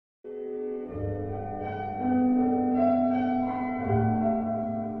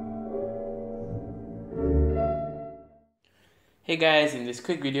Hey guys, in this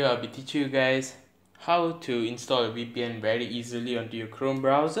quick video I'll be teaching you guys how to install a VPN very easily onto your Chrome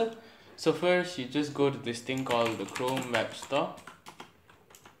browser. So first you just go to this thing called the Chrome Web Store.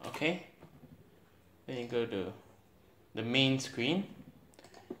 Okay, then you go to the main screen.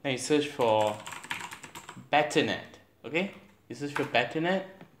 Then you search for Betternet. Okay, you search for Betternet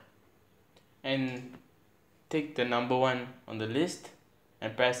and take the number 1 on the list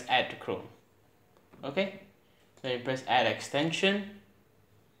and press add to Chrome. Okay, then you press add extension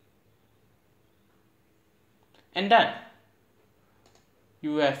and done.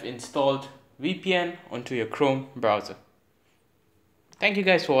 You have installed VPN onto your Chrome browser. Thank you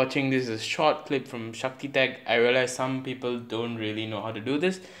guys for watching. This is a short clip from Shakti Tech. I realize some people don't really know how to do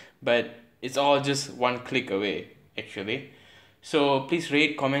this, but it's all just one click away actually. So please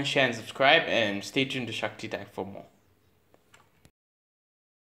rate, comment, share and subscribe, and stay tuned to Shakti Tech for more.